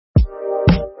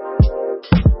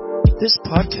This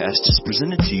podcast is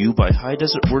presented to you by High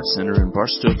Desert Word Center in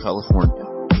Barstow, California.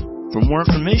 For more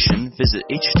information, visit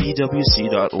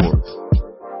hdwc.org.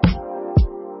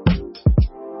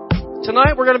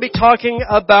 Tonight we're going to be talking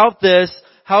about this,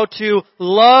 how to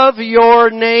love your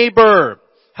neighbor.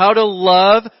 How to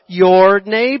love your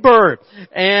neighbor.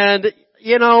 And,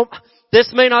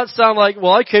 this may not sound like,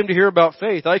 well, I came to hear about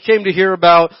faith. I came to hear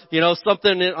about,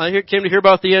 something. I came to hear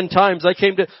about the end times.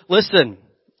 Listen.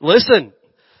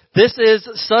 This is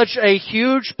such a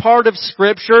huge part of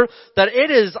Scripture that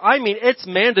it's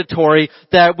mandatory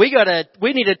that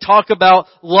we need to talk about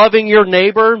loving your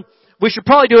neighbor. We should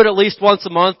probably do it at least once a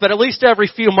month, but at least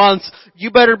every few months,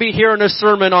 you better be hearing a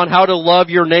sermon on how to love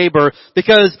your neighbor,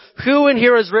 because who in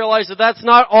here has realized that that's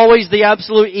not always the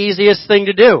absolute easiest thing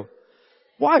to do?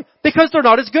 Why? Because they're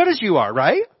not as good as you are,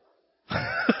 right?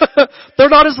 They're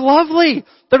not as lovely.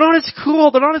 They're not as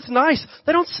cool. They're not as nice.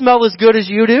 They don't smell as good as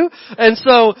you do. And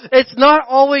so it's not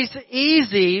always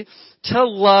easy to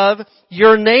love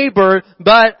your neighbor,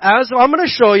 but as I'm going to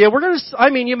show you,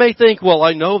 you may think, well,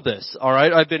 I know this,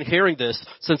 alright? I've been hearing this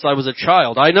since I was a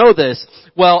child. I know this.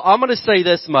 Well, I'm going to say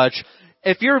this much.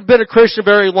 If you've been a Christian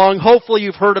very long, hopefully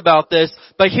you've heard about this,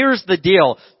 but here's the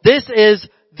deal. This is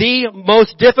the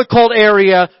most difficult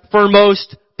area for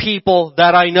most people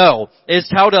that I know, is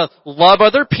how to love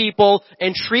other people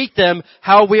and treat them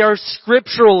how we are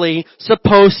scripturally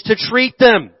supposed to treat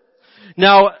them.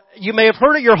 Now, you may have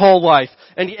heard it your whole life,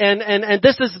 and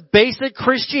this is basic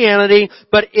Christianity,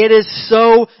 but it is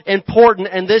so important,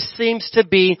 and this seems to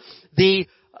be the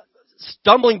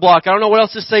stumbling block. I don't know what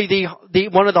else to say, the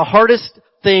one of the hardest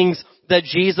things that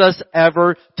Jesus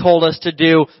ever told us to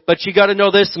do. But you gotta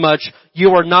know this much.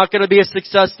 You are not gonna be a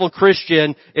successful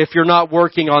Christian if you're not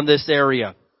working on this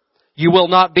area. You will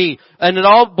not be. And it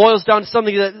all boils down to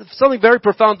something very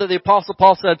profound that the Apostle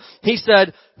Paul said. He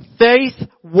said, faith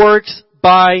works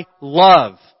by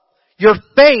love. Your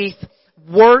faith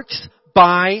works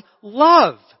by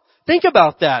love. Think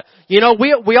about that. We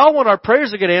all want our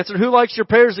prayers to get answered. Who likes your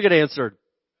prayers to get answered?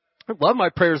 I love my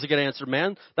prayers to get answered,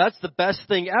 man. That's the best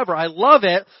thing ever. I love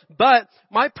it, but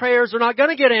my prayers are not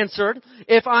going to get answered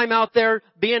if I'm out there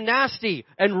being nasty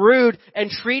and rude and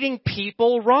treating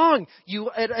people wrong.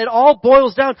 It all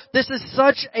boils down. This is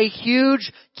such a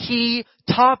huge key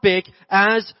topic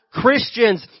as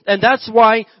Christians, and that's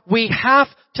why we have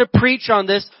to preach on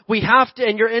this. We have to,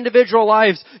 in your individual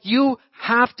lives, you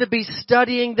have to be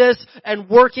studying this and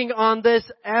working on this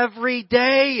every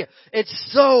day.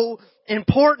 It's so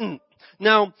important.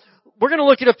 Now, we're going to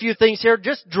look at a few things here,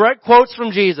 just direct quotes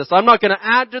from Jesus. I'm not going to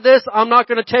add to this. I'm not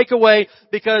going to take away,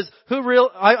 because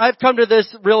I've come to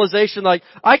this realization,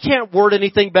 I can't word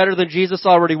anything better than Jesus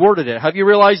already worded it. Have you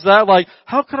realized that?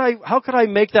 How could I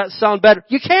make that sound better?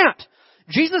 You can't.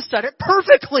 Jesus said it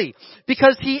perfectly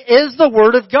because He is the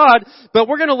Word of God. But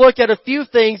we're going to look at a few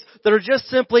things that are just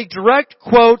simply direct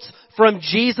quotes from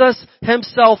Jesus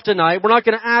Himself tonight. We're not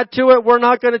going to add to it. We're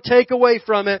not going to take away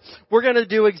from it. We're going to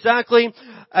do exactly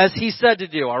as He said to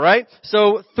do, alright?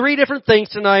 So 3 different things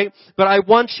tonight, but I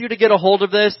want you to get a hold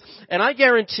of this. And I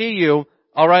guarantee you,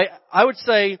 alright, I would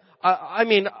say,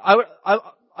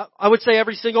 I would say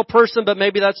every single person, but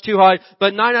maybe that's too high.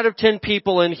 But 9 out of 10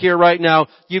 people in here right now,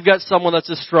 you've got someone that's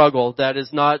a struggle that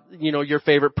is not, your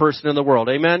favorite person in the world.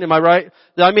 Amen? Am I right?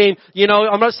 I'm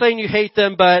not saying you hate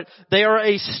them, but they are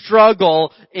a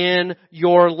struggle in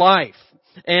your life.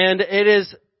 And it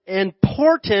is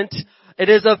important, it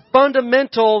is of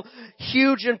fundamental,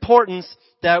 huge importance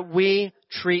that we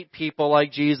treat people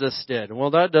like Jesus did. Well,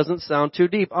 that doesn't sound too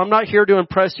deep. I'm not here to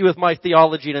impress you with my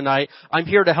theology tonight. I'm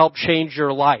here to help change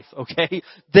your life, okay?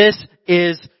 This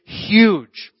is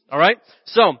huge, alright?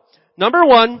 So, number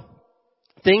 1,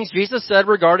 things Jesus said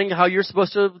regarding how you're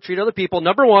supposed to treat other people.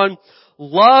 Number 1,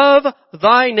 love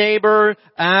thy neighbor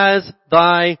as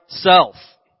thyself.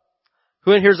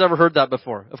 Who in here has ever heard that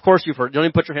before? Of course you've heard. Don't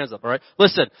even put your hands up, alright?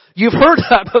 Listen, you've heard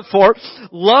that before.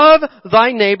 Love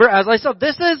thy neighbor as thyself.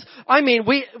 This is,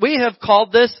 we have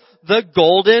called this the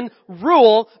golden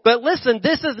rule, but listen,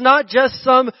 this is not just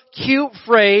some cute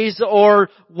phrase or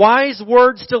wise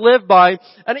words to live by,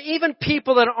 and even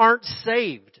people that aren't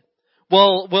saved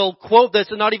will quote this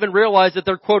and not even realize that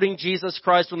they're quoting Jesus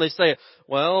Christ when they say it.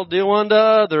 Well, do unto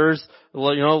others,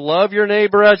 love your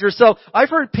neighbor as yourself. I've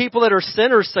heard people that are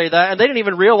sinners say that, and they didn't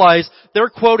even realize they're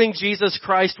quoting Jesus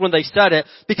Christ when they said it,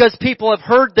 because people have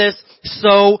heard this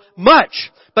so much.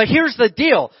 But here's the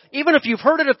deal. Even if you've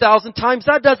heard it 1,000 times,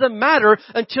 that doesn't matter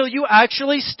until you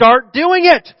actually start doing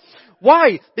it.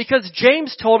 Why? Because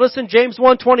James told us in James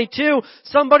 1:22,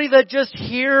 somebody that just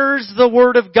hears the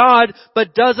Word of God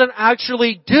but doesn't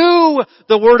actually do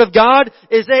the Word of God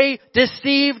is a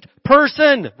deceived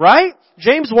person, right?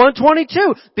 James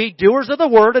 1:22. Be doers of the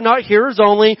word and not hearers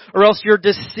only, or else you're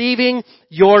deceiving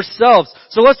yourselves.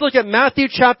 So let's look at Matthew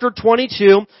chapter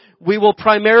 22. We will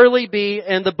primarily be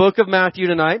in the book of Matthew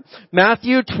tonight.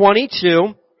 Matthew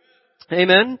 22.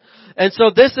 Amen. And so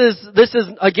this is,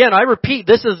 again, I repeat,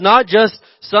 this is not just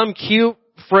some cute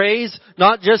phrase,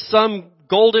 not just some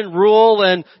golden rule,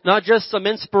 and not just some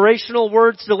inspirational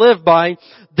words to live by.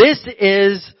 This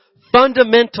is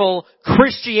fundamental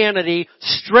Christianity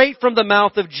straight from the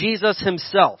mouth of Jesus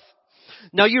himself.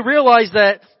 Now you realize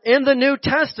that in the New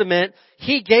Testament,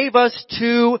 he gave us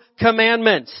 2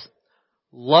 commandments.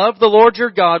 Love the Lord your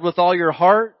God with all your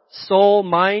heart, soul,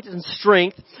 mind, and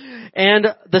strength. And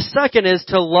the second is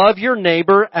to love your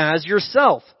neighbor as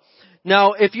yourself.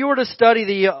 Now, if you were to study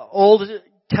the Old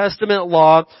Testament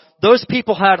law, those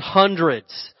people had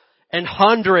hundreds and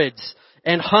hundreds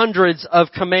and hundreds of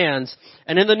commands.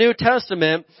 And in the New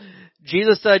Testament,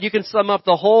 Jesus said you can sum up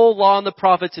the whole law and the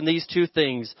prophets in these 2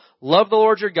 things. Love the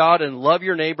Lord your God and love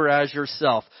your neighbor as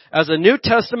yourself. As a New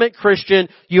Testament Christian,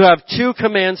 you have 2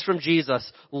 commands from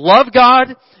Jesus. Love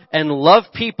God and love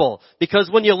people. Because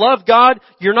when you love God,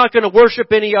 you're not going to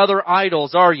worship any other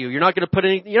idols, are you? You're not going to put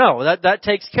any, that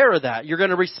takes care of that. You're going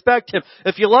to respect Him.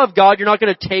 If you love God, you're not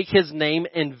going to take His name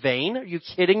in vain. Are you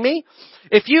kidding me?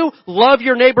 If you love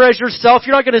your neighbor as yourself,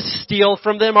 you're not going to steal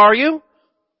from them, are you?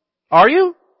 Are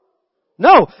you?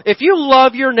 No. If you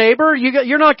love your neighbor,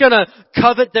 you're not gonna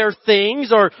covet their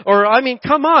things or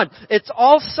come on. It's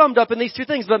all summed up in these 2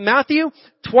 things. But Matthew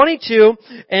 22,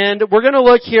 and we're gonna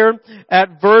look here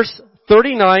at verse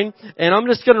 39, and I'm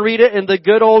just gonna read it in the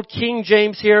good old King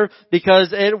James here because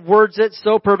it words it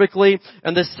so perfectly.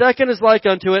 And the second is like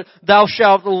unto it, thou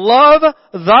shalt love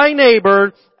thy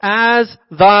neighbor as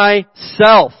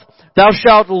thyself. Thou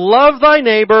shalt love thy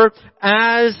neighbor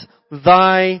as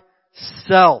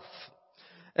thyself.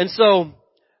 And so,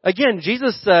 again,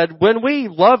 Jesus said, when we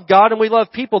love God and we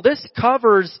love people, this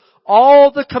covers all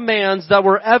the commands that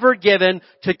were ever given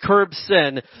to curb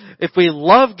sin. If we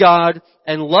love God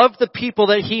and love the people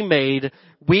that He made,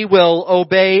 we will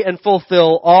obey and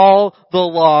fulfill all the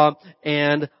law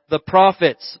and the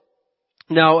prophets.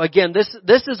 Now, again,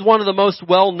 this is one of the most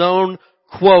well-known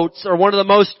quotes, or one of the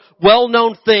most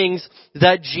well-known things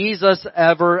that Jesus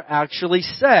ever actually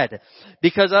said.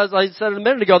 Because as I said a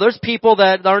minute ago, there's people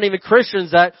that aren't even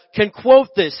Christians that can quote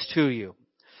this to you.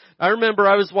 I remember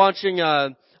I was watching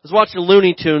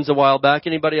Looney Tunes a while back.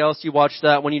 Anybody else, you watch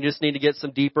that when you just need to get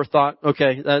some deeper thought?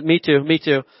 Okay, me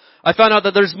too. I found out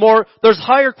that there's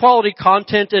higher quality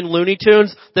content in Looney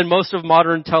Tunes than most of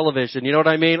modern television. You know what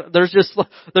I mean?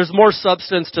 There's more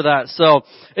substance to that. So,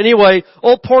 anyway,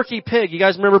 old Porky Pig. You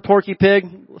guys remember Porky Pig?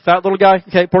 Fat little guy?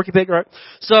 Okay, Porky Pig, right?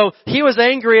 So, he was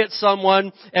angry at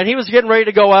someone, and he was getting ready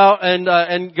to go out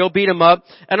and go beat him up.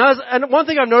 And one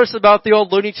thing I've noticed about the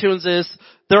old Looney Tunes is,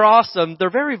 they're awesome. They're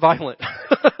very violent.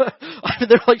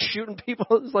 They're like shooting people.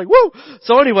 It's like, woo!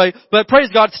 So anyway, but praise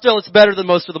God, still it's better than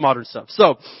most of the modern stuff.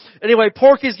 So, anyway,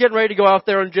 Porky's getting ready to go out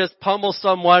there and just pummel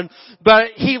someone.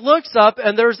 But he looks up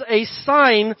and there's a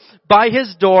sign by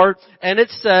his door and it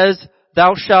says,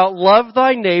 thou shalt love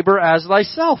thy neighbor as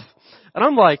thyself. And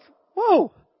I'm like,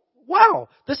 whoa! Wow,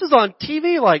 this is on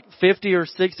TV like 50 or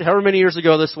 60, however many years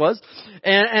ago this was.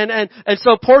 And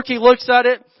so Porky looks at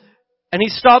it, and he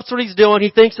stops what he's doing, he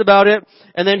thinks about it,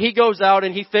 and then he goes out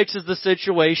and he fixes the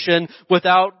situation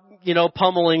without,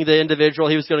 pummeling the individual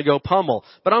he was going to go pummel.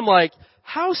 But I'm like,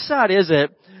 how sad is it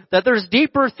that there's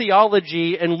deeper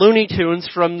theology in Looney Tunes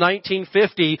from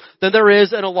 1950 than there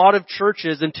is in a lot of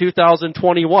churches in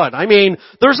 2021? I mean,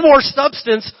 there's more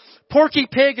substance. Porky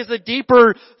Pig is a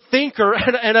deeper thinker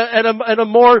and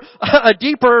a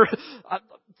deeper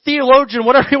theologian,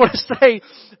 whatever you want to say,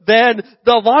 than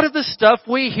a lot of the stuff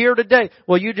we hear today.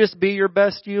 Well, you just be your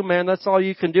best you, man. That's all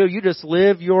you can do. You just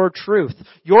live your truth.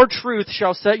 Your truth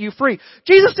shall set you free.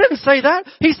 Jesus didn't say that.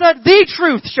 He said the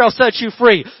truth shall set you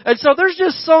free. And so there's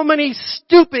just so many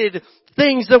stupid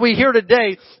things that we hear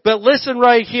today. But listen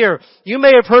right here. You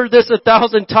may have heard this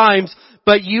 1,000 times,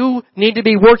 but you need to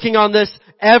be working on this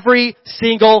every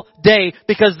single day,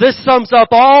 because this sums up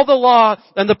all the law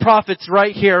and the prophets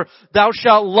right here. Thou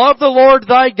shalt love the Lord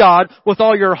thy God with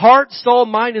all your heart, soul,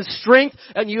 mind, and strength,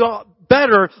 and you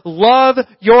better love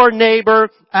your neighbor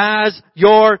as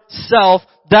yourself.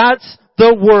 That's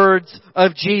the words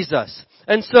of Jesus.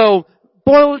 And so,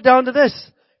 boil it down to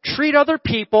this. Treat other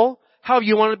people how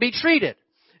you want to be treated.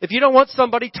 If you don't want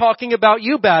somebody talking about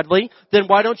you badly, then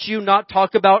why don't you not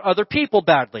talk about other people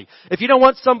badly? If you don't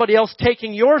want somebody else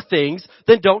taking your things,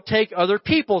 then don't take other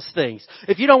people's things.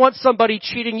 If you don't want somebody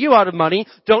cheating you out of money,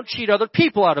 don't cheat other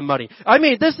people out of money. I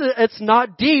mean, it's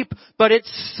not deep, but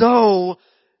it's so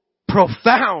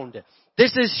profound.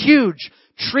 This is huge.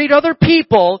 Treat other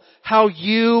people how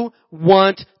you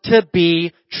want to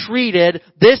be treated.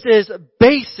 This is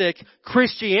basic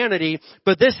Christianity,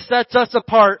 but this sets us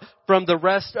apart from the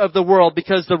rest of the world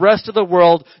because the rest of the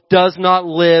world does not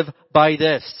live by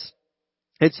this.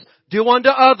 It's do unto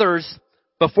others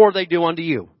before they do unto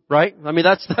you, right? I mean,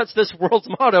 that's this world's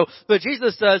motto. But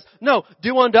Jesus says, no,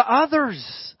 do unto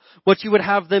others what you would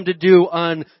have them to do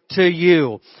unto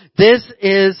you. This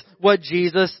is what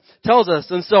Jesus tells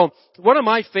us. And so, one of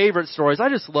my favorite stories, I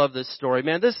just love this story,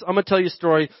 man. I'm gonna tell you a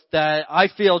story that I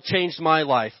feel changed my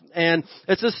life. And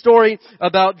it's a story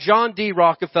about John D.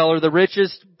 Rockefeller, the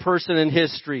richest person in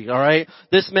history, alright?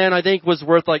 This man, I think, was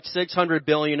worth like $600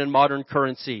 billion in modern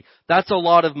currency. That's a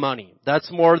lot of money.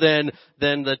 That's more than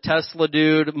the Tesla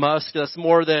dude, Musk. That's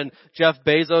more than Jeff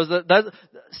Bezos.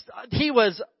 He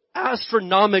was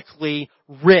astronomically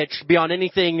rich beyond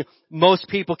anything most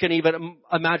people can even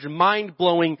imagine.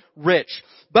 Mind-blowing rich.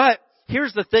 But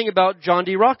here's the thing about John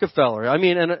D. Rockefeller. I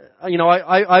mean, and you know,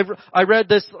 I read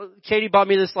this. Katie bought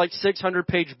me this like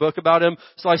 600-page book about him,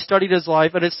 so I studied his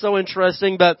life, and it's so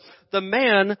interesting. But the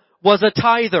man was a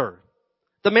tither.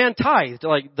 The man tithed,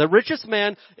 like the richest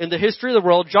man in the history of the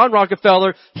world, John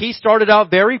Rockefeller. He started out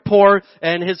very poor,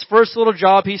 and his first little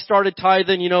job, he started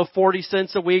tithing, 40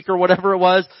 cents a week or whatever it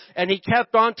was, and he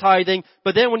kept on tithing.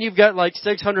 But then when you've got like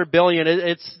 600 billion,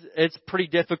 it's pretty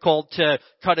difficult to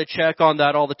cut a check on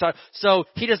that all the time. So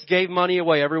he just gave money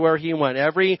away everywhere he went.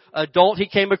 Every adult he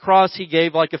came across, he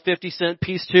gave like a 50-cent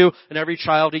piece to, and every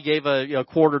child he gave a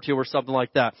quarter to or something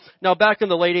like that. Now back in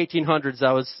the late 1800s,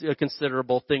 that was a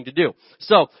considerable thing to do.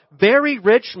 So, very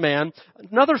rich man.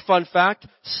 Another fun fact,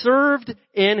 served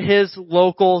in his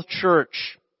local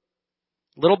church.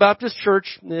 Little Baptist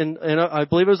church in I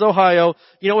believe it was Ohio.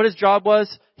 You know what his job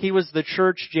was? He was the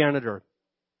church janitor.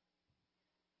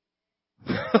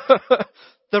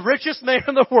 The richest man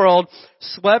in the world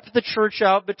swept the church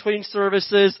out between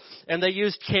services, and they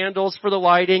used candles for the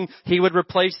lighting. He would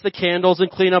replace the candles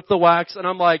and clean up the wax. And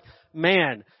I'm like,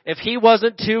 man, if he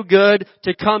wasn't too good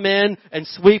to come in and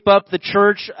sweep up the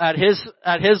church at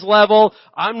his level,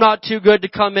 I'm not too good to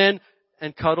come in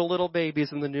and cuddle little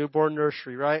babies in the newborn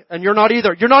nursery, right? And you're not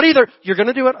either. You're not either. You're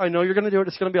gonna do it. I know you're gonna do it.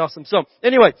 It's gonna be awesome. So,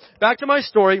 anyway, back to my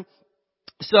story.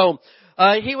 So,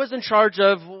 he was in charge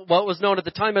of what was known at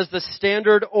the time as the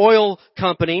Standard Oil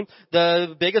Company,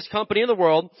 the biggest company in the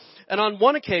world. And on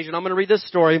one occasion, I'm going to read this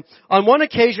story. On one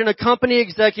occasion, a company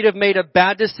executive made a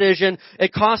bad decision.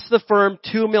 It cost the firm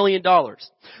 $2 million.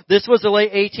 This was the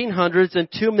late 1800s, and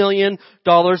 $2 million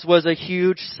was a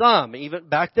huge sum. Even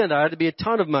back then, that had to be a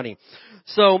ton of money.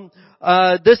 So,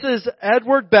 this is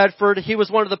Edward Bedford. He was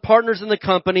one of the partners in the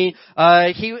company.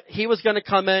 He was going to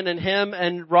come in, and him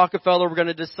and Rockefeller were going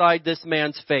to decide this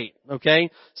man's fate. Okay?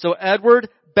 So Edward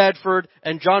Bedford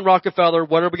and John Rockefeller,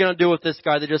 what are we going to do with this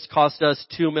guy that just cost us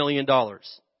 $2 million?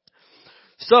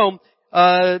 So,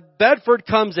 Bedford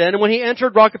comes in, and when he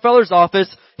entered Rockefeller's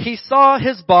office, he saw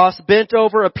his boss bent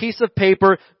over a piece of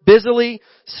paper, busily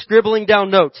scribbling down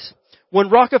notes. When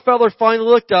Rockefeller finally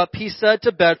looked up, he said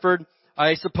to Bedford,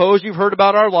 "I suppose you've heard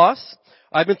about our loss?"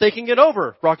 "I've been thinking it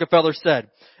over," Rockefeller said.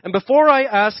 "And before I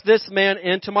ask this man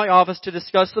into my office to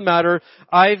discuss the matter,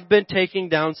 I've been taking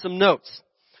down some notes."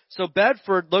 So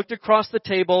Bedford looked across the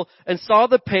table and saw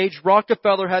the page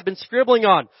Rockefeller had been scribbling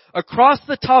on. Across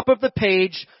the top of the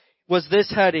page was this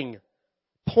heading,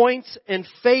 "Points in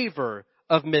favor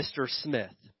of Mr.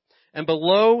 Smith." And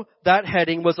below that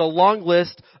heading was a long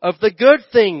list of the good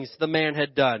things the man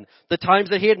had done. The times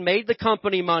that he had made the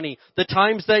company money. The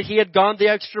times that he had gone the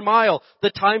extra mile.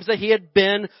 The times that he had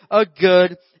been a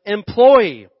good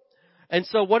employee. And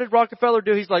so what did Rockefeller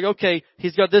do? He's like, okay,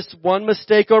 he's got this one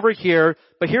mistake over here,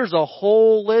 but here's a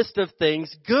whole list of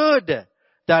things good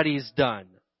that he's done.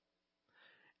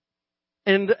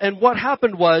 And what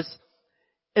happened was,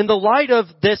 in the light of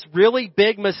this really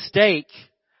big mistake,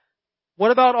 what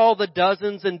about all the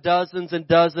dozens and dozens and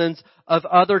dozens of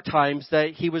other times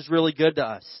that he was really good to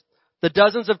us? The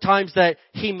dozens of times that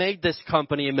he made this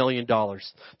company $1 million.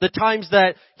 The times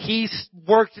that he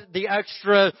worked the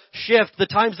extra shift. The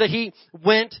times that he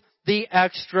went the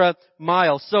extra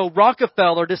mile. So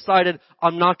Rockefeller decided,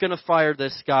 I'm not going to fire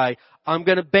this guy. I'm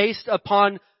going to, based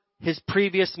upon his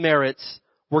previous merits,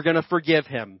 we're going to forgive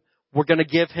him. We're going to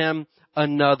give him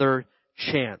another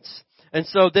chance. And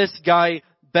so this guy,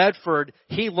 Bedford,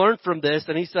 he learned from this,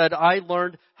 and he said, I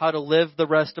learned how to live the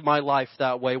rest of my life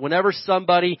that way. Whenever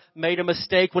somebody made a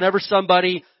mistake, whenever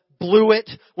somebody blew it,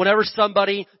 whenever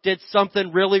somebody did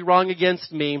something really wrong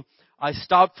against me, I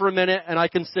stopped for a minute and I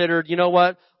considered, you know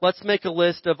what? Let's make a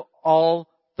list of all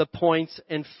the points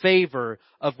in favor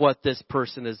of what this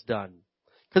person has done.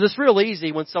 Because it's real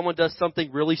easy when someone does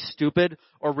something really stupid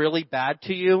or really bad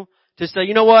to you to say,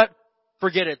 you know what?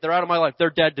 Forget it. They're out of my life. They're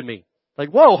dead to me. Like,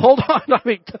 whoa, hold on. I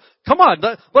mean, come on.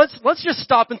 Let's just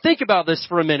stop and think about this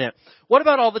for a minute. What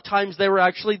about all the times they were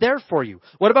actually there for you?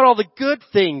 What about all the good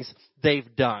things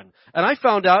they've done? And I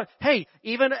found out, hey,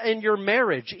 even in your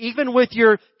marriage, even with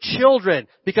your children,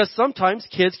 because sometimes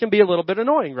kids can be a little bit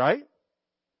annoying, right?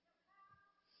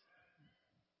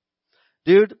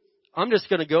 Dude, I'm just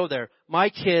going to go there. My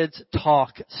kids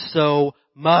talk so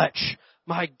much.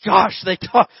 My gosh, they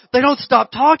talk. They don't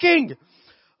stop talking.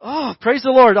 Oh, praise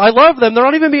the Lord. I love them. They're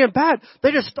not even being bad.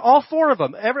 They just, all four of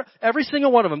them, every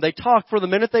single one of them, they talk for the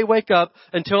minute they wake up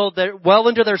until they're well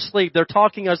into their sleep. They're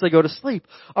talking as they go to sleep.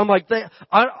 I'm like, they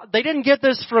didn't get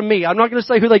this from me. I'm not going to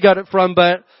say who they got it from,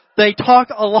 but they talk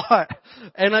a lot.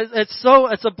 And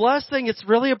it's a blessing. It's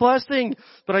really a blessing.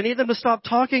 But I need them to stop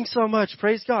talking so much.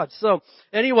 Praise God. So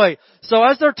anyway, so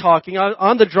as they're talking,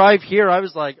 on the drive here, I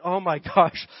was like, oh my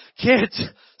gosh, kids,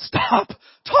 stop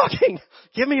talking.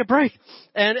 Give me a break.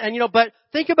 And but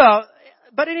think about,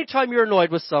 but anytime you're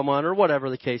annoyed with someone or whatever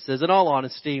the case is, in all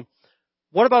honesty,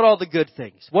 what about all the good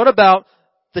things? What about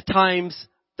the times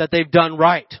that they've done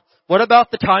right? What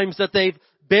about the times that they've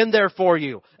been there for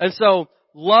you? And so,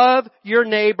 love your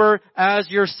neighbor as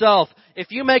yourself.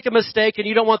 If you make a mistake and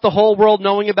you don't want the whole world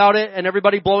knowing about it and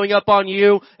everybody blowing up on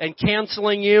you and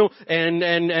canceling you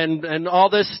and all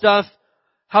this stuff,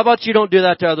 how about you don't do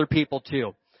that to other people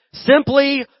too?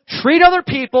 Simply treat other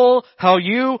people how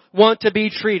you want to be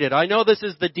treated. I know this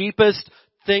is the deepest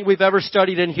thing we've ever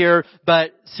studied in here,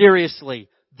 but seriously,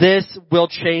 this will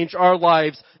change our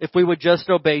lives if we would just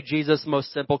obey Jesus'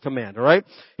 most simple command, alright?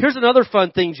 Here's another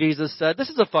fun thing Jesus said. This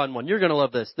is a fun one. You're going to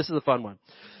love this. This is a fun one.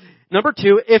 Number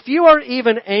 2, if you are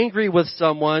even angry with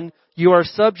someone, you are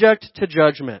subject to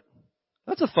judgment.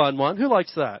 That's a fun one. Who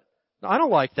likes that? I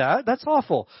don't like that. That's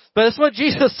awful. But it's what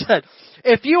Jesus said.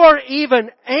 If you are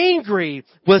even angry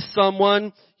with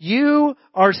someone, you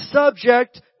are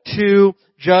subject to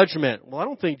judgment. Well, I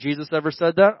don't think Jesus ever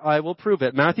said that. I will prove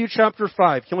it. Matthew chapter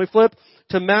 5. Can we flip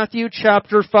to Matthew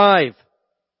chapter 5?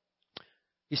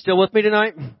 You still with me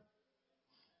tonight?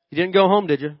 You didn't go home,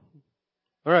 did you?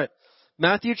 All right.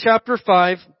 Matthew chapter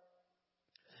 5.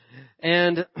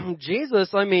 And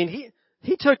Jesus,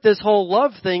 he took this whole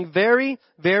love thing very,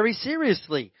 very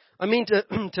seriously.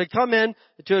 To come in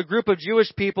to a group of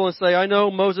Jewish people and say, I know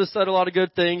Moses said a lot of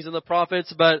good things and the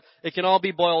prophets, but it can all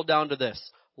be boiled down to this.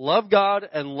 Love God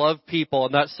and love people,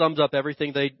 and that sums up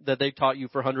everything that they taught you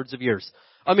for hundreds of years.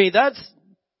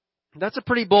 That's a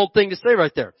pretty bold thing to say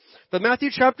right there. But Matthew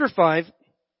chapter 5,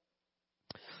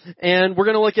 and we're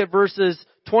going to look at verses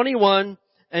 21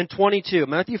 and 22.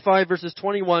 Matthew 5 verses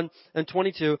 21 and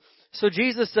 22. So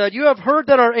Jesus said, you have heard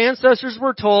that our ancestors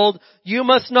were told, you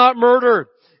must not murder.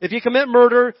 If you commit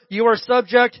murder, you are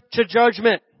subject to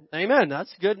judgment. Amen.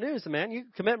 That's good news, man. You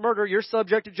commit murder, you're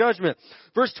subject to judgment.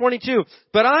 Verse 22.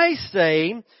 But I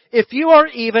say, if you are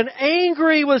even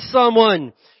angry with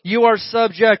someone, you are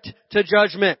subject to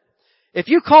judgment. If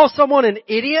you call someone an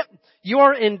idiot, you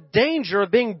are in danger of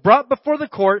being brought before the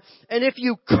court. And if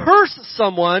you curse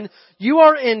someone, you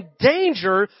are in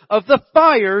danger of the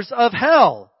fires of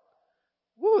hell.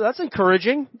 Woo, that's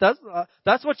encouraging. That's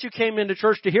what you came into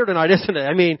church to hear tonight, isn't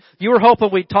it? You were hoping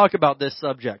we'd talk about this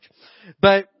subject.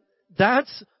 But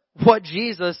that's what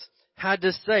Jesus had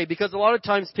to say, because a lot of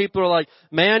times people are like,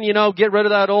 man, get rid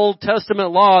of that Old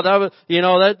Testament law. That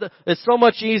it's so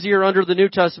much easier under the New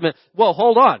Testament. Well,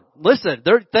 hold on. Listen,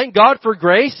 thank God for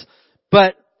grace,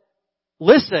 but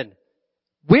listen,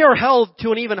 we are held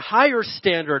to an even higher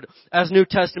standard as New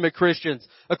Testament Christians.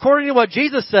 According to what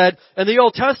Jesus said in the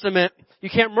Old Testament, you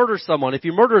can't murder someone. If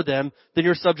you murder them, then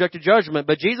you're subject to judgment.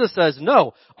 But Jesus says,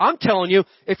 no, I'm telling you,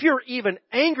 if you're even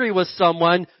angry with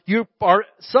someone, you are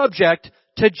subject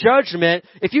to judgment.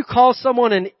 If you call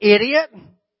someone an idiot,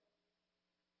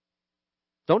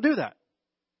 don't do that.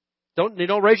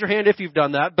 Don't raise your hand if you've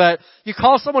done that. But you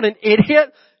call someone an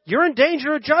idiot, you're in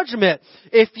danger of judgment.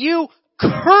 If you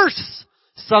curse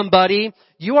somebody,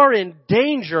 you are in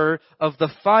danger of the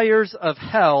fires of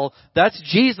hell. That's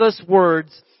Jesus'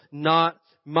 words, not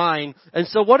mine. And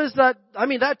so what is that?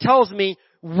 That tells me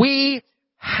we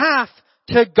have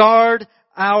to guard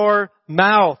our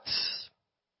mouths.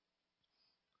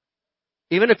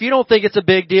 Even if you don't think it's a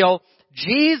big deal,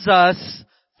 Jesus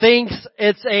thinks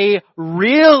it's a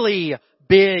really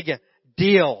big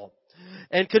deal.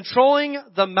 And controlling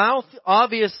the mouth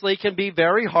obviously can be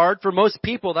very hard for most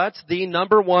people. That's the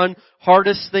number one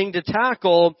hardest thing to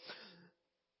tackle.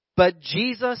 But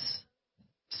Jesus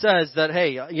says that,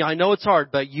 hey, I know it's hard,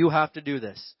 but you have to do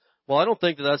this. Well, I don't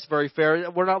think that that's very fair.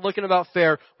 We're not looking about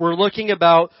fair. We're looking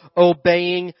about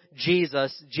obeying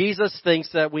Jesus. Jesus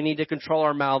thinks that we need to control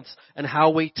our mouths and how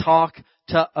we talk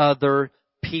to other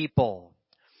people.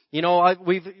 You know,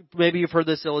 maybe you've heard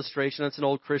this illustration. It's an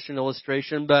old Christian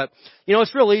illustration, but you know,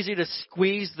 it's real easy to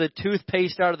squeeze the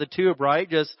toothpaste out of the tube, right?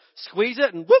 Just squeeze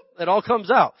it and whoop, it all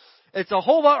comes out. It's a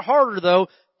whole lot harder though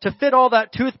to fit all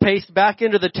that toothpaste back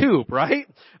into the tube, right?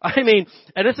 I mean,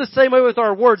 and it's the same way with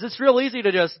our words. It's real easy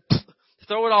to just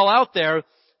throw it all out there.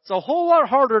 It's a whole lot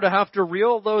harder to have to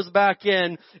reel those back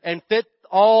in and fit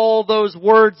all those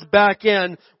words back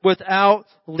in without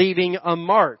leaving a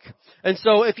mark. And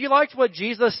so if you liked what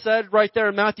Jesus said right there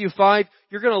in Matthew 5,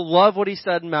 you're going to love what he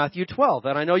said in Matthew 12.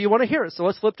 And I know you want to hear it, so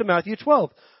let's flip to Matthew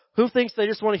 12. Who thinks they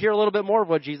just want to hear a little bit more of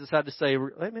what Jesus had to say?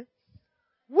 Amen.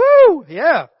 Woo!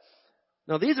 Yeah.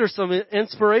 Now these are some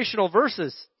inspirational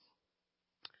verses.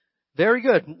 Very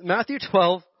good. Matthew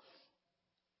 12.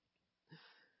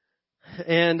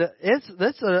 And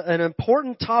that's an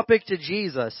important topic to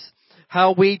Jesus,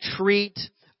 how we treat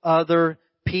other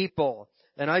people.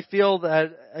 And I feel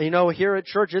that, you know, here at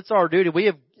church, it's our duty.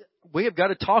 We have got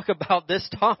to talk about this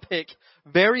topic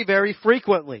very, very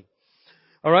frequently.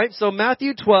 All right. So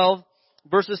Matthew 12,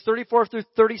 verses 34 through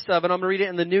 37. I'm going to read it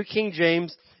in the New King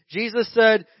James. Jesus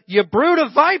said, "You brood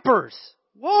of vipers."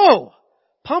 Whoa.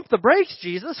 Pump the brakes,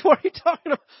 Jesus. What are you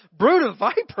talking about? Brood of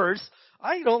vipers?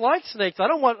 I don't like snakes.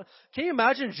 Can you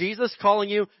imagine Jesus calling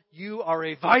you, "You are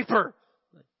a viper"?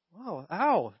 Wow.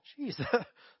 Ow. Jeez.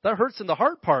 That hurts in the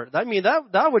heart part. I mean,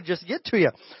 that would just get to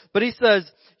you. But he says,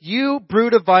 "You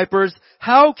brood of vipers,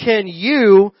 how can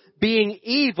you, being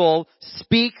evil,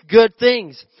 speak good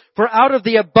things? For out of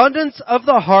the abundance of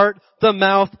the heart, the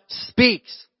mouth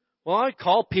speaks." Well, I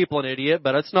call people an idiot,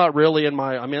 but it's not really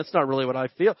it's not really what I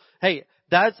feel. Hey,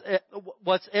 that's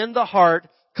what's in the heart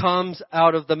comes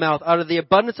out of the mouth. Out of the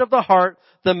abundance of the heart,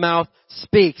 the mouth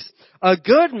speaks. A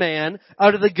good man,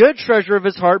 out of the good treasure of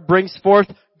his heart, brings forth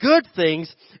good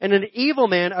things, and an evil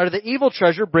man, out of the evil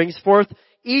treasure, brings forth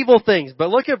evil things.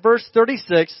 But look at verse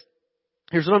 36.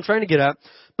 Here's what I'm trying to get at.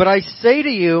 "But I say to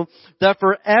you that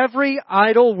for every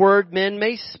idle word men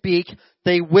may speak,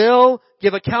 they will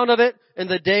give account of it in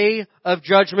the day of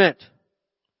judgment."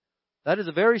 That is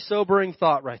a very sobering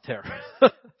thought right there.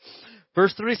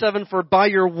 Verse 37, "For by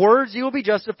your words you will be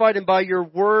justified, and by your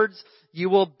words you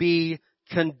will be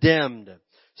condemned."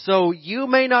 So you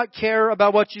may not care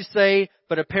about what you say,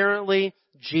 but apparently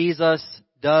Jesus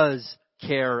does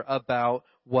care about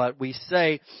what we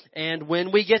say. And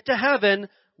when we get to heaven,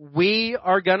 we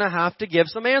are going to have to give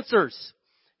some answers.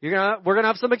 We're going to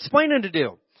have some explaining to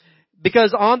do.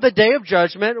 Because on the day of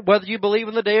judgment, whether you believe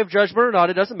in the day of judgment or not,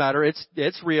 it doesn't matter.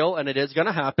 It's real and it is going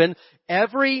to happen.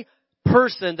 Every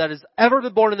person that has ever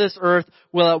been born on this earth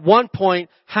will at one point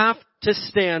have to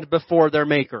stand before their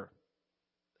Maker.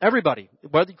 Everybody,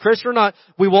 whether Christian or not,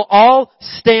 we will all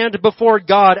stand before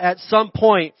God at some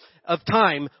point of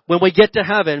time when we get to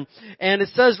heaven. And it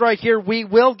says right here, we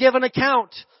will give an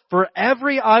account for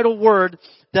every idle word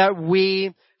that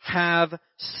we have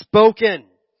spoken.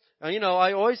 Now, you know,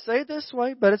 I always say it this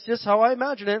way, but it's just how I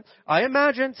imagine it. I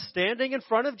imagine standing in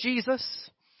front of Jesus,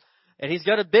 and he's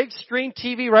got a big screen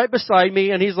TV right beside me,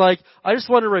 and he's like, "I just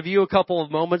want to review a couple of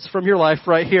moments from your life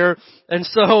right here." And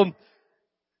so,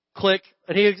 click,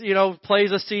 and he,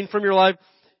 plays a scene from your life.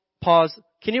 Pause.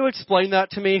 "Can you explain that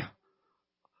to me?"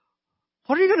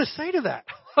 What are you going to say to that?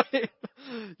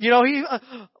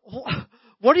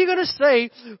 What are you going to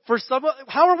say for someone?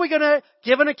 How are we going to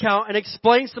give an account and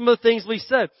explain some of the things we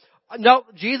said? No,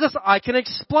 Jesus, I can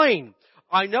explain.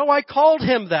 I know I called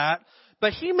him that,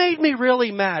 but he made me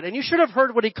really mad, and you should have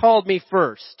heard what he called me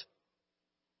first.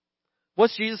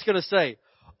 What's Jesus going to say?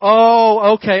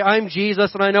 "Oh, okay, I'm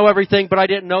Jesus and I know everything, but I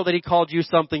didn't know that he called you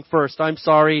something first. I'm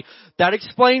sorry. That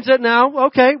explains it now.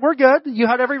 Okay, we're good. You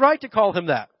had every right to call him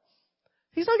that."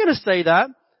 He's not going to say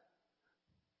that.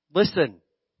 Listen,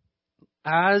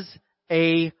 as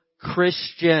a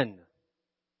Christian,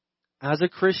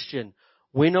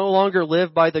 we no longer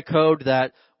live by the code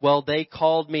that, well, they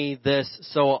called me this,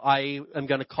 so I am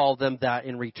going to call them that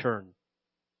in return.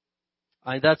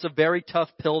 That's a very tough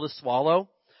pill to swallow.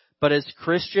 But as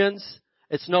Christians,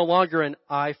 it's no longer an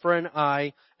eye for an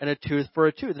eye and a tooth for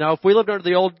a tooth. Now, if we lived under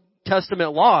the Old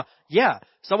Testament law, yeah,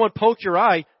 someone poked your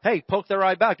eye, hey, poke their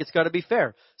eye back. It's got to be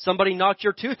fair. Somebody knocked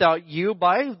your tooth out. You,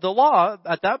 by the law,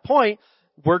 at that point,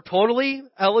 we're totally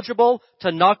eligible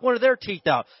to knock one of their teeth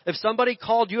out. If somebody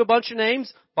called you a bunch of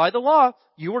names, by the law,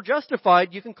 you were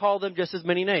justified. You can call them just as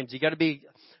many names. You got to be,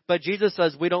 but Jesus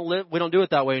says we don't do it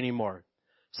that way anymore.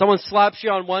 Someone slaps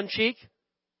you on one cheek,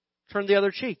 turn the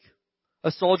other cheek.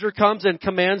 A soldier comes and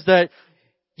commands that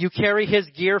you carry his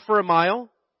gear for a mile,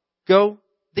 go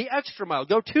the extra mile,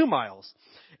 go 2 miles.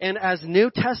 And as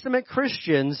New Testament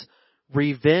Christians,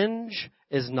 revenge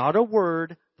is not a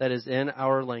word that is in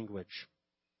our language.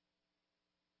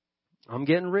 I'm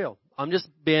getting real. I'm just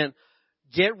being,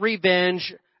 get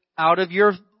revenge out of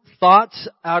your thoughts,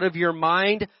 out of your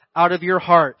mind, out of your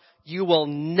heart. You will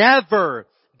never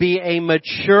be a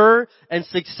mature and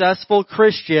successful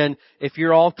Christian if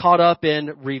you're all caught up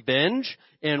in revenge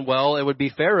and, well, it would be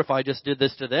fair if I just did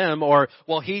this to them, or,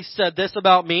 well, he said this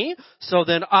about me, so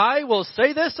then I will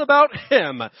say this about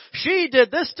him. She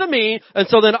did this to me, and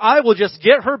so then I will just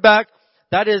get her back.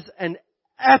 That is an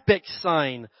epic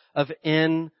sign of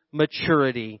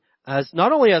immaturity, as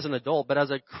not only as an adult, but as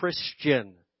a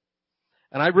Christian.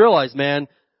 And I realize, man,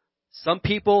 some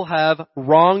people have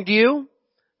wronged you.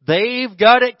 They've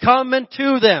got it coming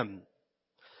to them.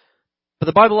 But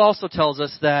the Bible also tells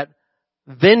us that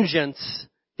vengeance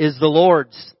is the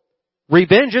Lord's.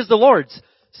 Revenge is the Lord's.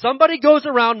 Somebody goes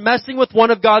around messing with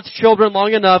one of God's children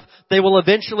long enough, they will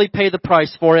eventually pay the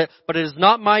price for it, but it is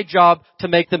not my job to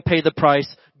make them pay the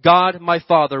price. God, my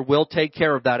Father, will take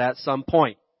care of that at some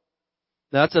point.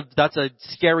 That's a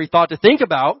scary thought to think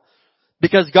about,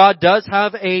 because God does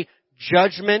have a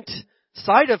judgment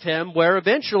side of Him where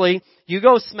eventually you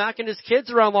go smacking His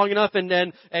kids around long enough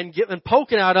and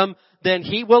poking at them, then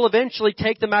He will eventually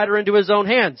take the matter into His own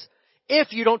hands,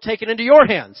 if you don't take it into your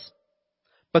hands.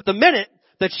 But the minute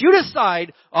that you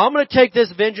decide, I'm going to take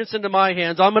this vengeance into my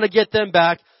hands, I'm going to get them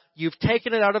back, you've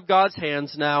taken it out of God's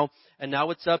hands now, and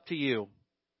now it's up to you.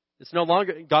 It's no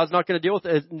longer, God's not going to deal with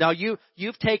it. Now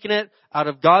you've taken it out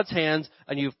of God's hands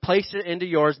and you've placed it into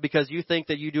yours because you think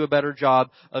that you do a better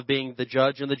job of being the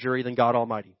judge and the jury than God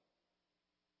Almighty.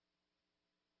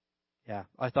 Yeah,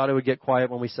 I thought it would get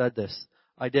quiet when we said this.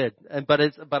 I did.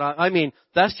 I mean,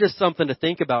 that's just something to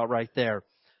think about right there.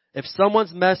 If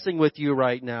someone's messing with you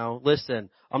right now,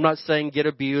 listen, I'm not saying get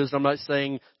abused. I'm not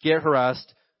saying get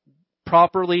harassed.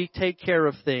 Properly take care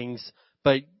of things,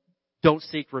 but don't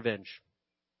seek revenge.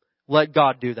 Let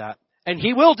God do that. And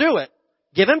He will do it.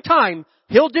 Give Him time.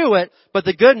 He'll do it. But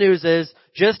the good news is,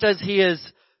 just as He is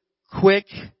quick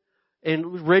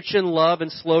and rich in love and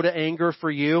slow to anger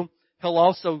for you, He'll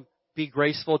also be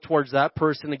graceful towards that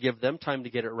person to give them time to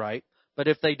get it right. But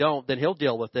if they don't, then He'll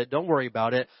deal with it. Don't worry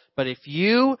about it. But if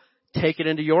you take it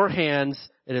into your hands,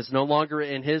 it is no longer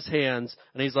in His hands.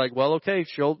 And He's like, well, okay,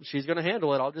 she's going to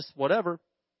handle it. I'll just, whatever.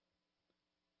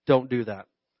 Don't do that.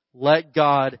 Let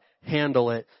God handle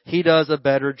it. He does a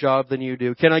better job than you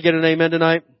do. Can I get an amen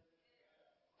tonight?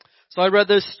 So I read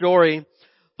this story.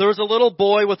 There was a little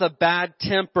boy with a bad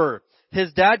temper.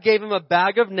 His dad gave him a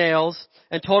bag of nails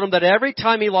and told him that every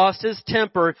time he lost his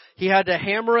temper, he had to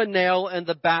hammer a nail in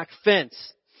the back fence.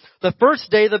 The first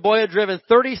day, the boy had driven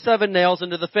 37 nails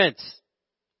into the fence.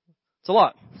 It's a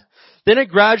lot. Then it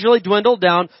gradually dwindled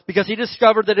down because he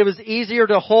discovered that it was easier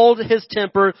to hold his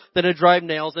temper than to drive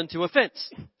nails into a fence.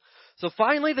 So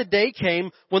finally the day came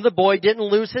when the boy didn't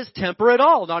lose his temper at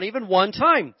all, not even one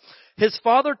time. He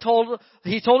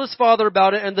told his father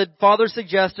about it, and the father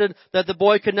suggested that the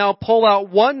boy could now pull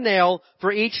out one nail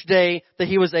for each day that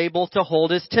he was able to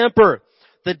hold his temper.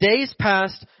 The days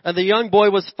passed, and the young boy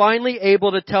was finally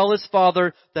able to tell his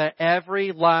father that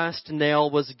every last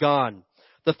nail was gone.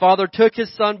 The father took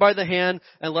his son by the hand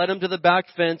and led him to the back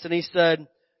fence, and he said,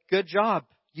 "Good job,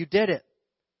 you did it.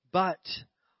 But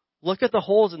look at the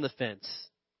holes in the fence.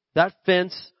 That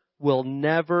fence will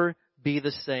never be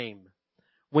the same.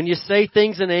 When you say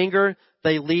things in anger,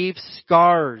 they leave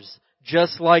scars,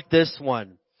 just like this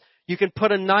one. You can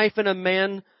put a knife in a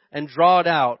man and draw it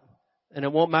out, and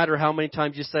it won't matter how many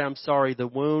times you say, I'm sorry, the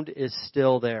wound is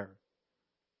still there."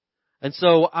 And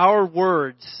so our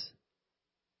words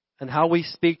and how we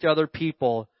speak to other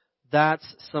people, that's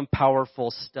some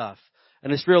powerful stuff.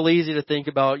 And it's real easy to think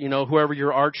about, whoever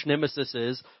your arch nemesis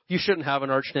is. You shouldn't have an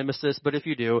arch nemesis, but if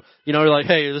you do, you're like,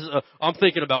 hey, I'm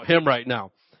thinking about him right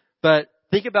now. But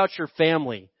think about your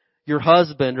family, your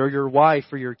husband or your wife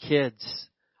or your kids.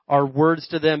 Our words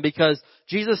to them, because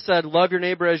Jesus said, love your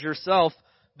neighbor as yourself,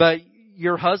 but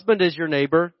your husband is your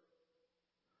neighbor.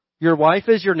 Your wife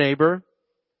is your neighbor.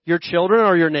 Your children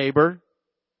are your neighbor.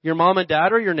 Your mom and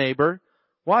dad are your neighbor.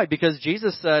 Why? Because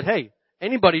Jesus said, hey,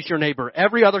 anybody's your neighbor.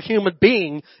 Every other human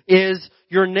being is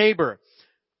your neighbor.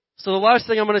 So the last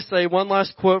thing I'm going to say, one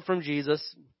last quote from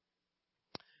Jesus.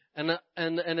 And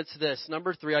it's this.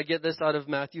 Number 3, I get this out of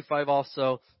Matthew 5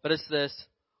 also, but it's this.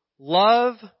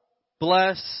 Love,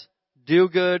 bless, do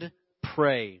good,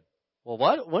 pray. Well,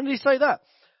 what? When did he say that?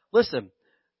 Listen,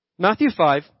 Matthew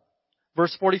 5,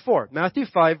 verse 44. Matthew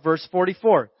 5, verse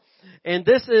 44. And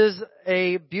this is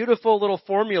a beautiful little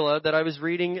formula that I was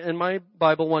reading in my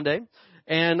Bible one day.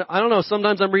 And I don't know,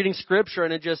 sometimes I'm reading scripture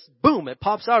and it just, boom, it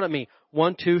pops out at me.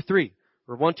 1, 2, 3.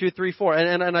 Or 1, 2, 3, 4.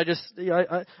 And I just,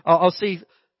 I'll see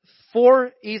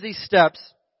 4 easy steps,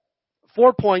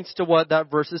 4 points to what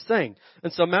that verse is saying.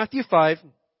 And so Matthew 5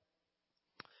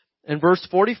 and verse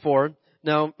 44.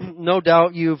 Now, no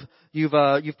doubt you've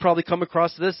probably come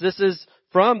across this. This is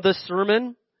from the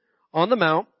Sermon on the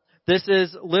Mount. This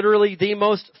is literally the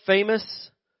most famous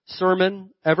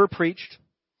sermon ever preached.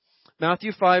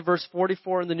 Matthew 5 verse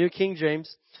 44 in the New King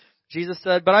James. Jesus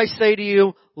said, "But I say to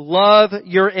you, love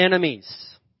your enemies.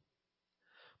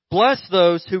 Bless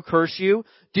those who curse you.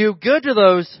 Do good to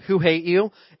those who hate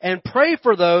you. And pray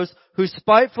for those who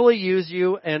spitefully use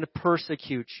you and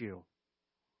persecute you."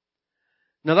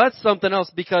 Now that's something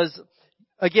else because,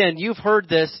 again, you've heard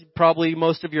this probably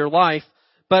most of your life,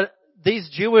 but these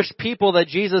Jewish people that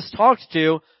Jesus talked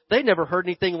to, they never heard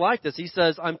anything like this. He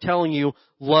says, I'm telling you,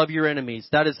 love your enemies.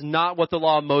 That is not what the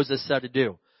law of Moses said to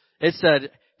do. It said,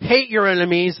 hate your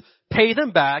enemies, pay them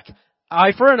back,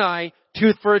 eye for an eye,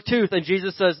 tooth for a tooth. And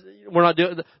Jesus says, we're not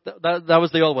doing that. That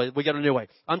was the old way. We got a new way.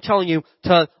 I'm telling you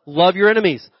to love your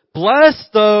enemies. Bless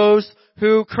those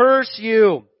who curse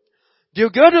you. Do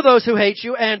good to those who hate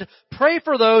you, and pray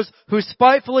for those who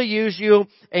spitefully use you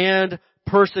and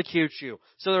persecute you.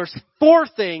 So there's 4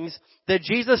 things that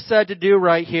Jesus said to do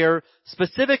right here,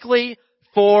 specifically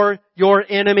for your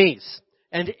enemies.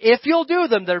 And if you'll do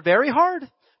them, they're very hard,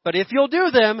 but if you'll do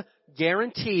them,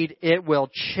 guaranteed it will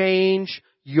change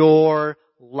your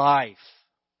life.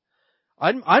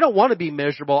 I don't want to be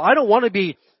miserable. I don't want to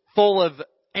be full of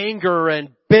anger and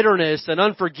bitterness and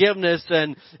unforgiveness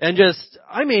and just,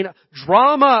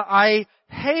 drama. I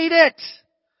hate it.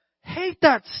 Hate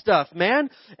that stuff, man.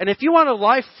 And if you want a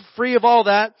life free of all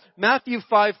that, Matthew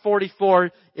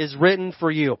 5:44 is written for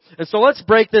you. And so let's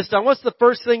break this down. What's the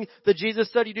first thing that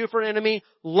Jesus said you do for an enemy?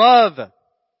 Love.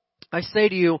 I say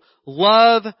to you,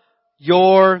 love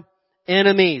your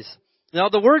enemies. Now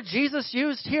the word Jesus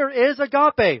used here is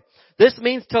agape. This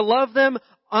means to love them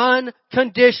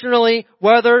unconditionally,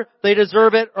 whether they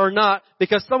deserve it or not,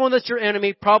 because someone that's your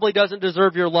enemy probably doesn't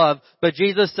deserve your love. But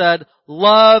Jesus said,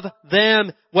 love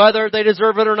them, whether they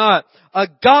deserve it or not.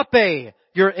 Agape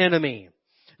your enemy.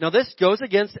 Now this goes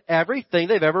against everything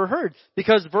they've ever heard,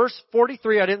 because verse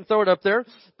 43, I didn't throw it up there,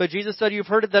 but Jesus said, you've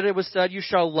heard it that it was said, you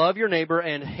shall love your neighbor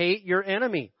and hate your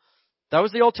enemy. That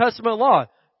was the Old Testament law.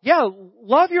 Yeah,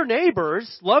 love your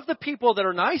neighbors, love the people that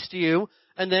are nice to you,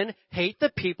 and then hate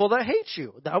the people that hate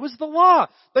you. That was the law.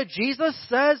 But Jesus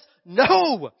says,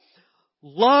 no!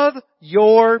 Love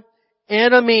your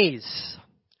enemies.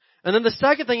 And then the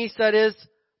second thing he said is,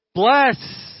 bless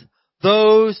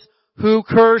those who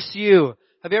curse you.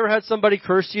 Have you ever had somebody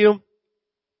curse you?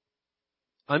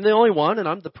 I'm the only one and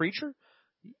I'm the preacher?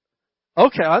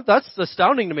 Okay, that's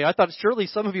astounding to me. I thought surely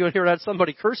some of you in here had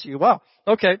somebody curse you. Wow.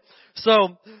 Okay.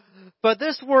 So, but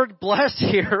this word bless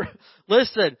here,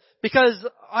 listen, because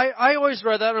I always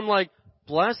read that and I'm like,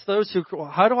 bless those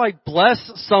how do I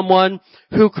bless someone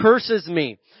who curses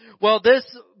me? Well, this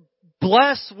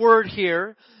bless word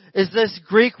here is this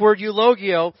Greek word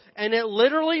eulogio, and it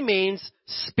literally means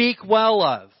speak well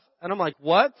of. And I'm like,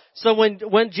 what? So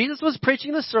when Jesus was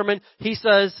preaching the sermon, he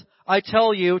says, I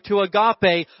tell you to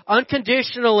agape,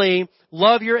 unconditionally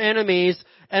love your enemies,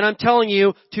 and I'm telling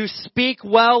you to speak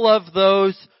well of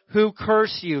those who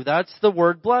curse you. That's the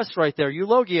word bless right there,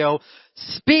 eulogio.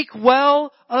 Speak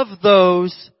well of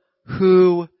those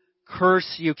who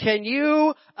curse you. Can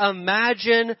you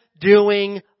imagine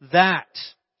doing that?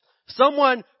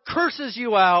 Someone curses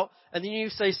you out, and then you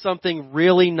say something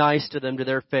really nice to them to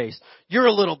their face. You're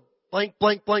a little blank,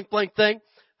 blank, blank, blank thing.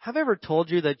 Have I ever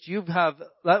told you that you have,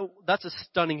 that's a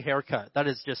stunning haircut. That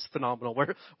is just phenomenal.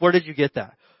 Where did you get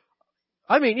that?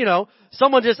 I mean,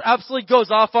 someone just absolutely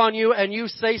goes off on you and you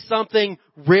say something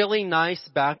really nice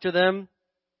back to them.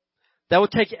 That would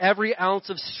take every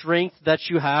ounce of strength that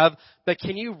you have. But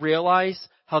can you realize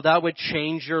how that would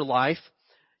change your life?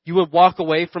 You would walk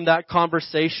away from that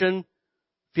conversation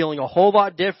feeling a whole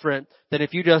lot different than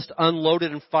if you just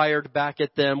unloaded and fired back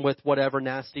at them with whatever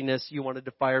nastiness you wanted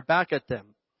to fire back at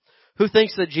them. Who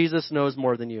thinks that Jesus knows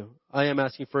more than you? I am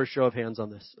asking for a show of hands on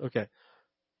this. Okay.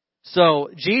 So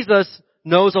Jesus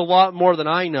knows a lot more than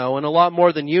I know and a lot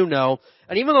more than you know.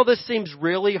 And even though this seems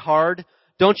really hard,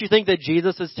 Don't you think that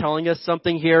Jesus is telling us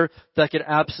something here that could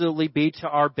absolutely be to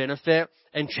our benefit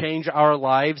and change our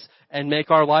lives and make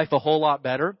our life a whole lot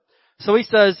better? So he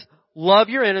says, love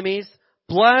your enemies,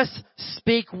 bless,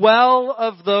 speak well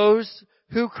of those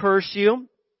who curse you.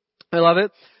 I love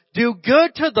it. Do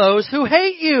good to those who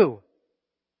hate you.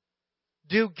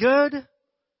 Do good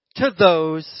to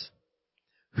those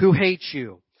who hate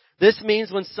you. This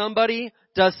means when somebody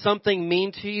does something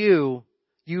mean to you,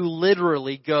 you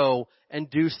literally go and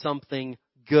do something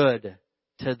good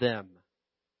to them.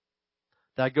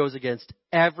 That goes against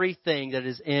everything that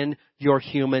is in your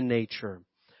human nature.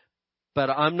 But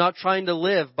I'm not trying to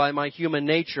live by my human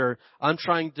nature. I'm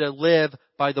trying to live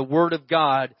by the Word of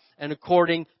God and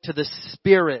according to the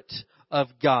Spirit of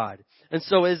God. And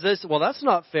so is this, well, that's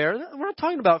not fair. We're not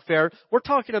talking about fair. We're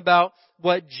talking about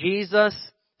what Jesus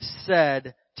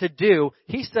said to do.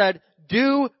 He said,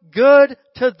 do good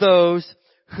to those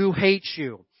who hate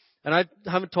you. And I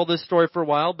haven't told this story for a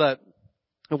while, but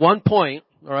at one point,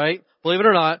 all right, believe it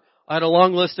or not, I had a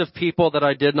long list of people that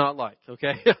I did not like,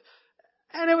 okay?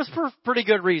 And it was for pretty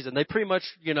good reason. They pretty much,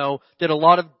 did a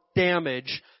lot of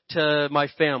damage to my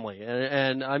family.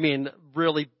 And I mean,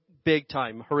 really big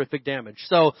time, horrific damage.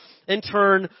 So in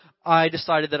turn, I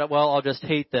decided that, well, I'll just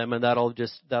hate them and that'll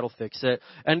fix it.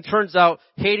 And it turns out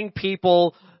hating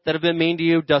people that have been mean to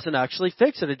you doesn't actually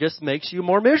fix it. It just makes you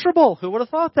more miserable. Who would have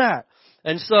thought that?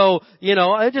 And so,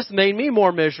 it just made me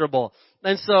more miserable.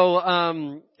 And so,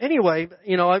 anyway,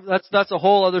 that's a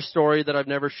whole other story that I've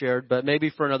never shared, but maybe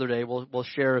for another day we'll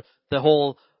share the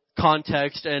whole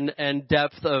context and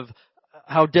depth of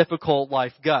how difficult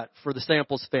life got for the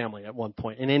Samples family at one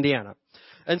point in Indiana.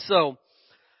 And so,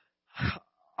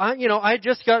 I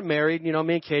just got married, me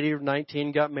and Katie were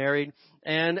 19, got married,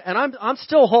 and I'm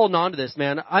still holding on to this,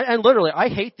 man. I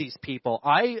hate these people.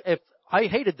 I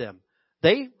hated them.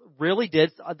 They really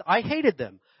did. I hated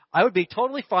them. I would be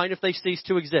totally fine if they ceased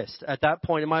to exist at that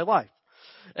point in my life.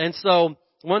 And so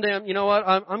one day,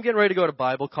 I'm getting ready to go to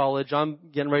Bible college. I'm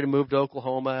getting ready to move to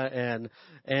Oklahoma, and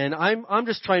I'm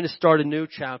just trying to start a new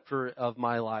chapter of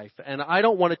my life. And I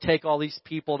don't want to take all these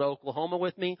people to Oklahoma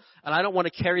with me, and I don't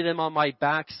want to carry them on my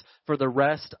backs for the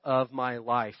rest of my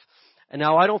life. And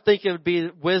now I don't think it would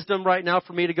be wisdom right now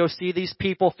for me to go see these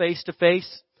people face to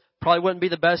face. Probably wouldn't be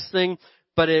the best thing,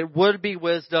 but it would be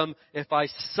wisdom if I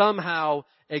somehow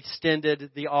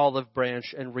extended the olive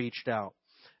branch and reached out.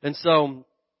 And so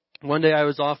one day I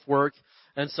was off work,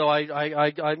 and so I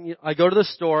go to the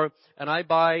store and I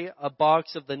buy a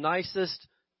box of the nicest,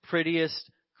 prettiest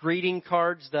greeting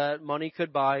cards that money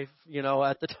could buy,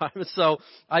 at the time. So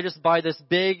I just buy this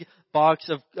big box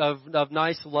of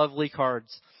nice, lovely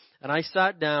cards. And I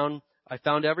sat down, I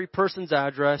found every person's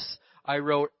address, I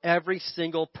wrote every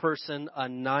single person a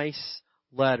nice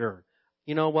letter.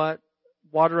 You know what?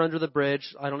 Water under the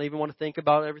bridge. I don't even want to think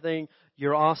about everything.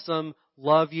 You're awesome.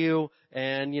 Love you.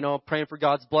 And, praying for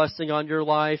God's blessing on your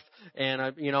life. And,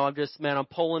 I'm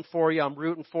pulling for you. I'm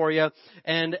rooting for you.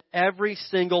 And every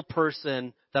single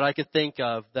person that I could think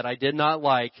of that I did not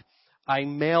like, I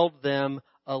mailed them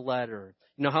a letter.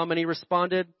 You know how many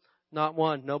responded? Not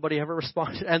one. Nobody ever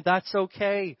responded. And that's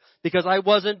okay, because I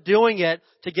wasn't doing it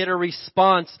to get a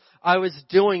response. I was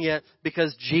doing it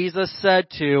because Jesus said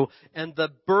to, and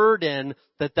the burden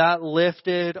that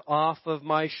lifted off of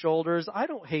my shoulders. I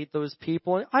don't hate those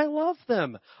people. I love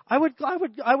them. I would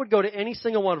go to any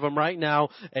single one of them right now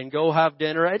and go have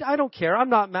dinner. I don't care.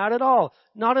 I'm not mad at all.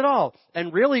 Not at all.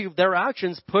 And really, their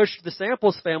actions pushed the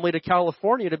Samples family to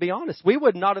California, to be honest. We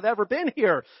would not have ever been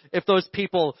here if those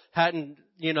people hadn't,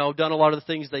 done a lot of the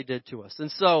things they did to us.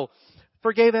 And so,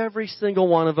 forgave every single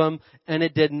one of them, and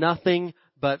it did nothing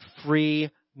but free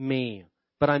me.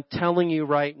 But I'm telling you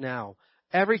right now,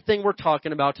 everything we're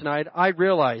talking about tonight, I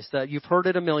realize that you've heard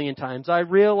it a million times. I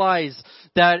realize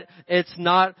that it's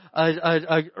not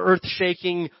a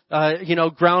earth-shaking,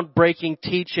 groundbreaking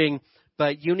teaching,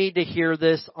 but you need to hear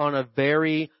this on a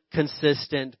very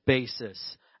consistent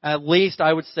basis. At least,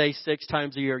 I would say 6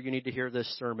 times a year you need to hear this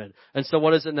sermon. And so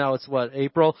what is it now? It's what,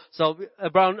 April? So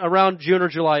around June or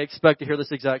July, expect to hear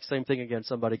this exact same thing again,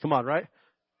 somebody. Come on, right?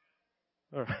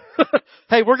 All right.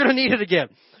 Hey, we're going to need it again.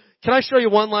 Can I show you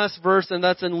one last verse? And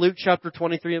that's in Luke chapter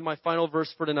 23, and my final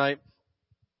verse for tonight.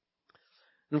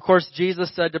 And of course,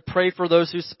 Jesus said to pray for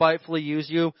those who spitefully use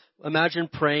you. Imagine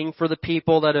praying for the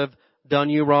people that have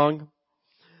done you wrong.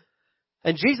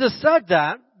 And Jesus said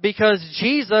that because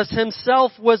Jesus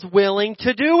himself was willing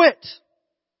to do it.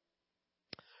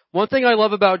 One thing I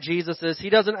love about Jesus is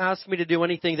he doesn't ask me to do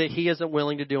anything that he isn't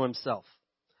willing to do himself.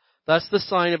 That's the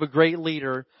sign of a great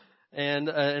leader and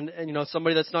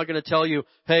somebody that's not going to tell you,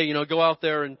 hey, go out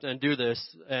there and do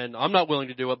this, and I'm not willing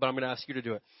to do it, but I'm going to ask you to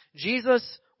do it. Jesus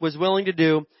was willing to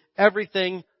do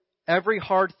everything, every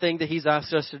hard thing that He's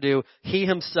asked us to do, He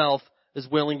Himself is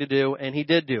willing to do, and He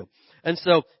did do. And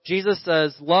so Jesus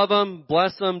says, love them,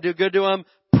 bless them, do good to them,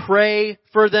 pray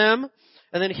for them.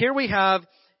 And then here we have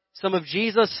some of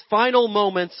Jesus' final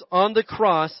moments on the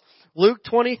cross. Luke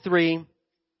 23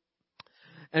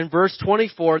 and verse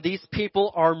 24, these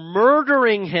people are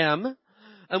murdering Him.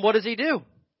 And what does He do?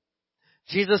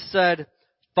 Jesus said,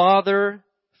 Father,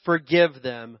 forgive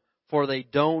them, for they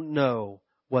don't know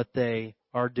what they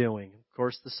are doing. Of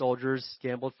course, the soldiers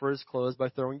gambled for His clothes by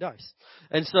throwing dice.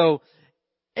 And so,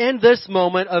 in this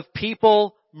moment of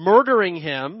people murdering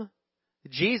Him,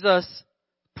 Jesus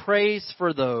prays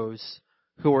for those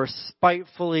who are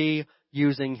spitefully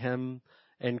using Him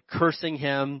and cursing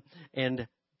Him and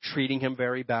treating Him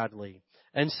very badly.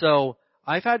 And so,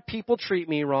 I've had people treat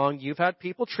me wrong. You've had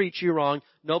people treat you wrong.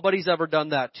 Nobody's ever done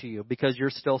that to you because you're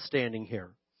still standing here.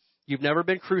 You've never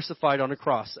been crucified on a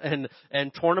cross and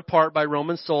torn apart by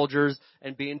Roman soldiers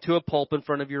and beaten to a pulp in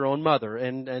front of your own mother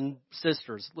and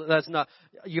sisters. That's not,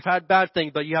 you've had bad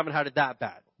things, but you haven't had it that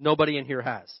bad. Nobody in here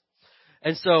has.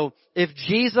 And so, if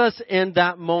Jesus in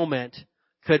that moment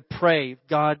could pray,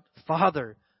 God,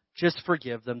 Father, just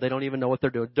forgive them. They don't even know what they're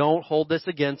doing. Don't hold this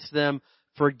against them.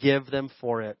 Forgive them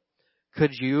for it.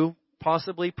 Could you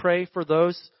possibly pray for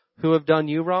those who have done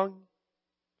you wrong?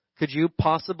 Could you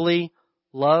possibly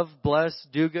love, bless,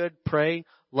 do good, pray,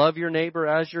 love your neighbor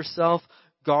as yourself,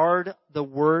 guard the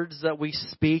words that we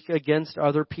speak against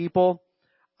other people?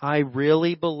 I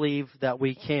really believe that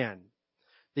we can.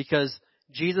 Because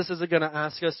Jesus isn't going to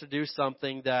ask us to do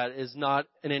something that is not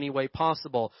in any way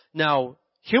possible. Now,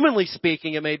 humanly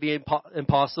speaking, it may be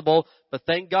impossible, but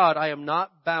thank God I am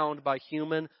not bound by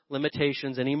human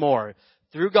limitations anymore.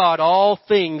 Through God, all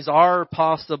things are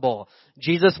possible.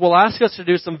 Jesus will ask us to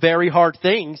do some very hard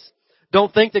things.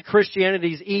 Don't think that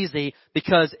Christianity is easy,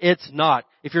 because it's not.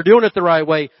 If you're doing it the right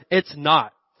way, it's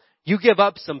not. You give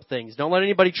up some things. Don't let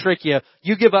anybody trick you.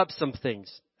 You give up some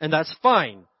things, and that's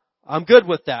fine. I'm good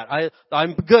with that.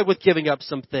 I'm good with giving up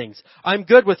some things. I'm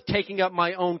good with taking up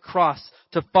my own cross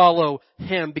to follow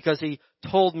Him because He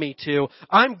told me to.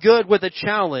 I'm good with a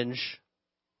challenge,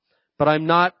 but I'm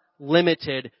not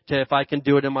limited to if I can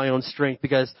do it in my own strength,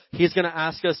 because He's going to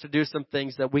ask us to do some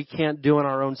things that we can't do in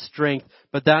our own strength.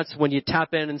 But that's when you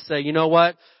tap in and say, you know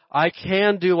what? I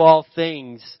can do all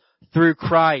things through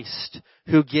Christ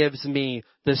who gives me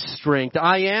the strength.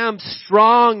 I am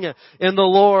strong in the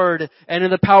Lord and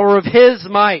in the power of His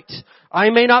might. I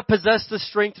may not possess the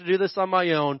strength to do this on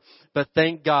my own, but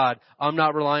thank God I'm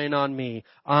not relying on me.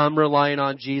 I'm relying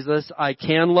on Jesus. I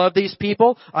can love these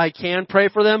people. I can pray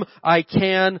for them. I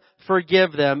can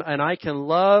forgive them. And I can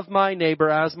love my neighbor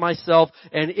as myself.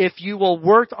 And if you will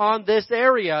work on this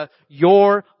area,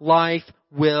 your life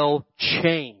will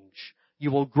change.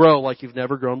 You will grow like you've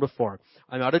never grown before.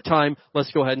 I'm out of time.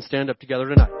 Let's go ahead and stand up together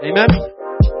tonight. Amen?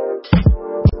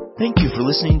 Thank you for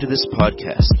listening to this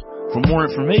podcast. For more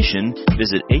information,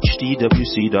 visit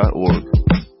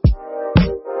hdwc.org.